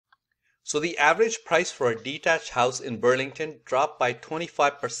So the average price for a detached house in Burlington dropped by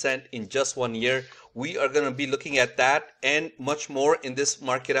 25% in just 1 year. We are going to be looking at that and much more in this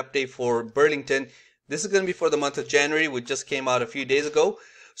market update for Burlington. This is going to be for the month of January, which just came out a few days ago.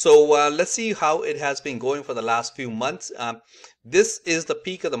 So let's see how it has been going for the last few months. This is the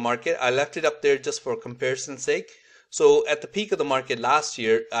peak of the market. I left it up there just for comparison's sake. So at the peak of the market last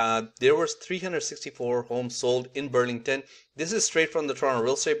year, there was 364 homes sold in Burlington. This is straight from the Toronto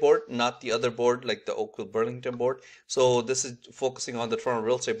Real Estate Board, not the other board like the Oakville Burlington Board. So this is focusing on the Toronto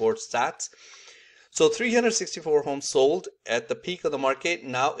Real Estate Board stats. So 364 homes sold at the peak of the market.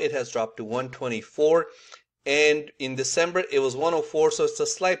 Now it has dropped to 124. And in December, it was 104. So it's a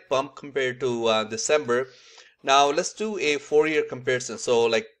slight bump compared to December. Now let's do a 4-year comparison. So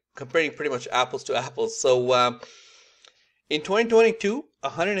like comparing pretty much apples to apples. So in 2022,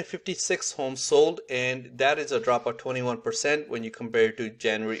 156 homes sold, and that is a drop of 21% when you compare it to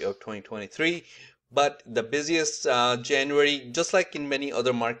January of 2023. But the busiest January, just like in many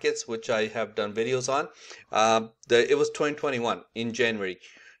other markets, which I have done videos on, it was 2021 in January.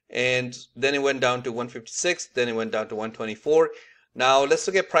 And then it went down to 156, then it went down to 124. Now let's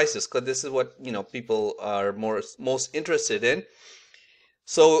look at prices, because this is what people are most interested in.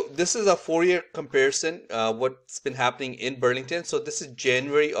 So this is a 4-year comparison, what's been happening in Burlington. So this is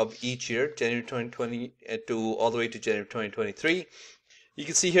January of each year, January 2020 to all the way to January 2023. You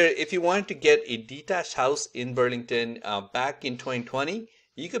can see here, if you wanted to get a detached house in Burlington back in 2020,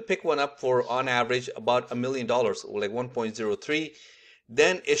 you could pick one up for on average about $1 million, or like 1.03.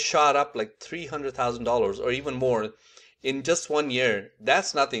 Then it shot up like $300,000 or even more in just 1 year.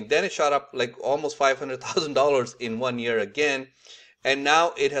 That's nothing. Then it shot up like almost $500,000 in 1 year again. And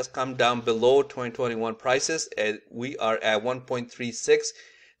now it has come down below 2021 prices, and we are at 1.36.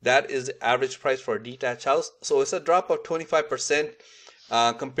 That is the average price for a detached house. So it's a drop of 25%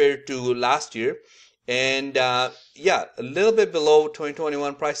 compared to last year. And yeah, a little bit below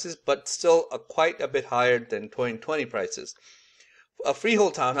 2021 prices, but still quite a bit higher than 2020 prices. A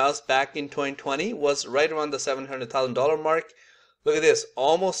freehold townhouse back in 2020 was right around the $700,000 mark. Look at this,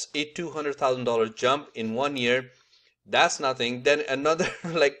 almost a $200,000 jump in 1 year. That's nothing. Then another,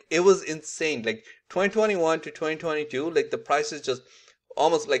 like, it was insane. Like 2021 to 2022, like the price is just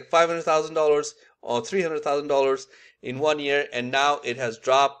almost like $500,000 or $300,000 in 1 year. And now it has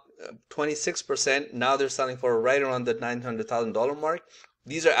dropped 26%. Now they're selling for right around the $900,000 mark.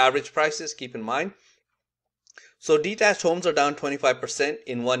 These are average prices, keep in mind. So detached homes are down 25%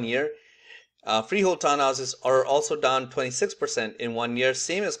 in 1 year. Freehold townhouses are also down 26% in 1 year.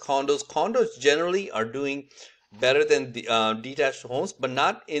 Same as condos. Condos generally are doing better than the detached homes, but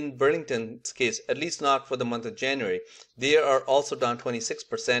not in Burlington's case, at least not for the month of January. They are also down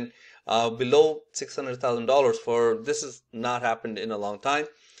 26%, below $600,000 for this has not happened in a long time.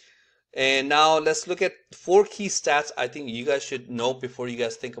 And now let's look at 4 key stats I think you guys should know before you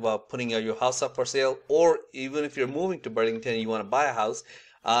guys think about putting your house up for sale, or even if you're moving to Burlington and you want to buy a house.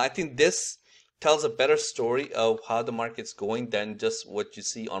 I think this tells a better story of how the market's going than just what you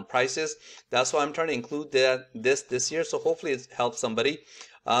see on prices. That's why I'm trying to include this year. So hopefully it helps somebody.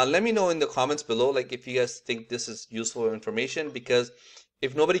 Let me know in the comments below, like if you guys think this is useful information, because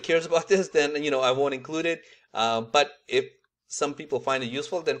if nobody cares about this, then I won't include it. But if some people find it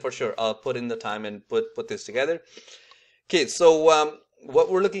useful, then for sure I'll put in the time and put this together. Okay, so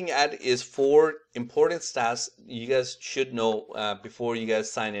what we're looking at is 4 important stats you guys should know before you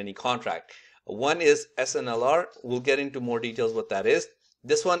guys sign any contract. One is SNLR. We'll get into more details what that is.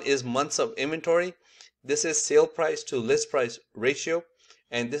 This one is months of inventory. This is sale price to list price ratio.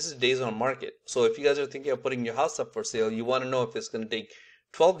 And this is days on market. So if you guys are thinking of putting your house up for sale, you want to know if it's going to take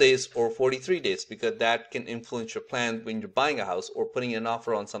 12 days or 43 days, because that can influence your plan when you're buying a house or putting an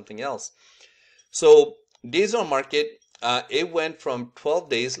offer on something else. So days on market, it went from 12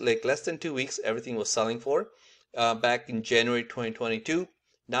 days, like less than 2 weeks, everything was selling for back in January 2022.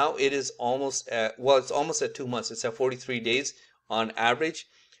 Now it is almost at, well, it's almost at 2 months. It's at 43 days on average.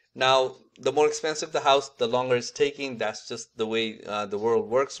 Now, the more expensive the house, the longer it's taking. That's just the way the world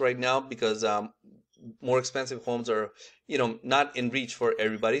works right now, because more expensive homes are, not in reach for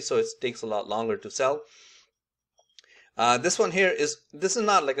everybody. So it takes a lot longer to sell. This one here this is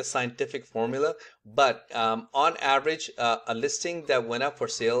not like a scientific formula, but on average, a listing that went up for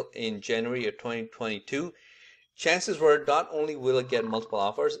sale in January of 2022, chances were not only will it get multiple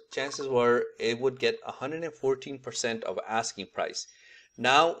offers, chances were it would get 114% of asking price.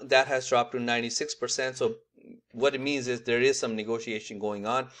 Now that has dropped to 96%. So what it means is there is some negotiation going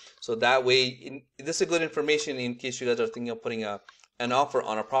on. So that way, this is good information in case you guys are thinking of putting an offer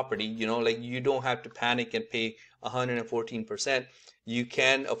on a property. Like you don't have to panic and pay 114%. you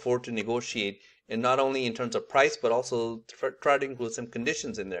can afford to negotiate, and not only in terms of price, but also try to include some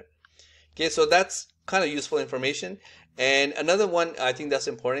conditions in there. Okay, so that's kind of useful information. And another one I think that's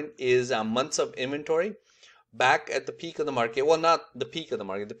important is months of inventory. Back at the peak of the market, well, not the peak of the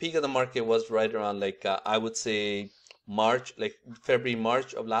market. The peak of the market was right around like I would say March, like February,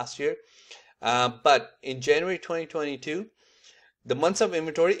 March of last year. But in January 2022, the months of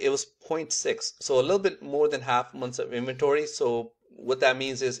inventory, it was 0.6. So a little bit more than half months of inventory. So what that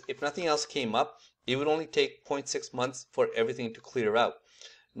means is if nothing else came up, it would only take 0.6 months for everything to clear out.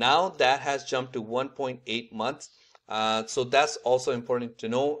 Now that has jumped to 1.8 months. So that's also important to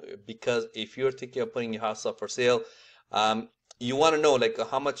know, because if you're thinking of putting your house up for sale, you want to know like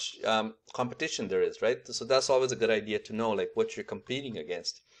how much competition there is, right? So that's always a good idea to know like what you're competing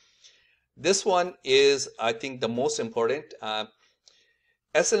against. This one is, I think, the most important.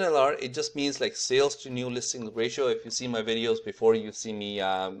 SNLR, it just means like sales to new listing ratio. If you see my videos before, you see me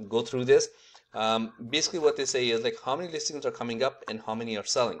go through this. Basically what they say is like how many listings are coming up and how many are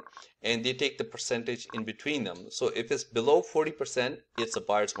selling, and they take the percentage in between them. So if it's below 40%, it's a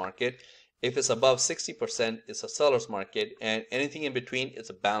buyer's market. If it's above 60%, it's a seller's market, and anything in between, it's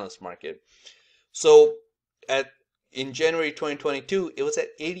a balanced market. So in January 2022, it was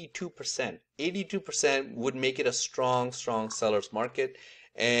at 82%. 82% would make it a strong seller's market,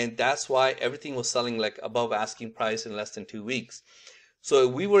 and that's why everything was selling like above asking price in less than 2 weeks. So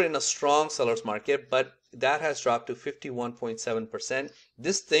we were in a strong seller's market, but that has dropped to 51.7%.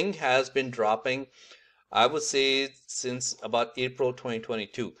 This thing has been dropping, I would say, since about April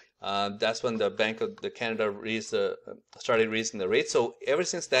 2022. That's when the Bank of Canada started raising the rate. So ever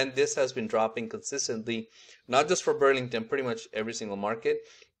since then, this has been dropping consistently, not just for Burlington, pretty much every single market.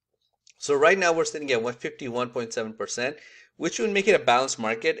 So right now we're sitting at 51.7%, which would make it a balanced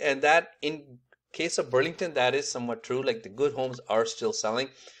market, and that in case of Burlington, that is somewhat true. Like the good homes are still selling.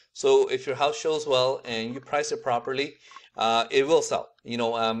 So if your house shows well and you price it properly, it will sell.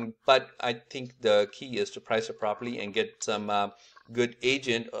 But I think the key is to price it properly and get some good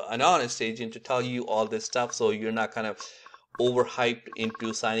agent, an honest agent, to tell you all this stuff, so you're not kind of overhyped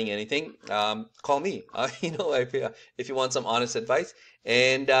into signing anything. Call me, if you want some honest advice.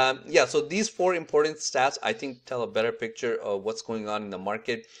 And yeah, so these 4 important stats, I think, tell a better picture of what's going on in the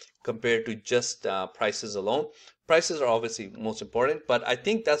market compared to just prices alone. Prices are obviously most important, but I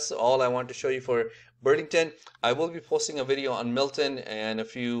think that's all I want to show you for Burlington. I will be posting a video on Milton in a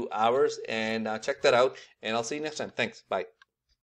few hours, and check that out, and I'll see you next time. Thanks. Bye.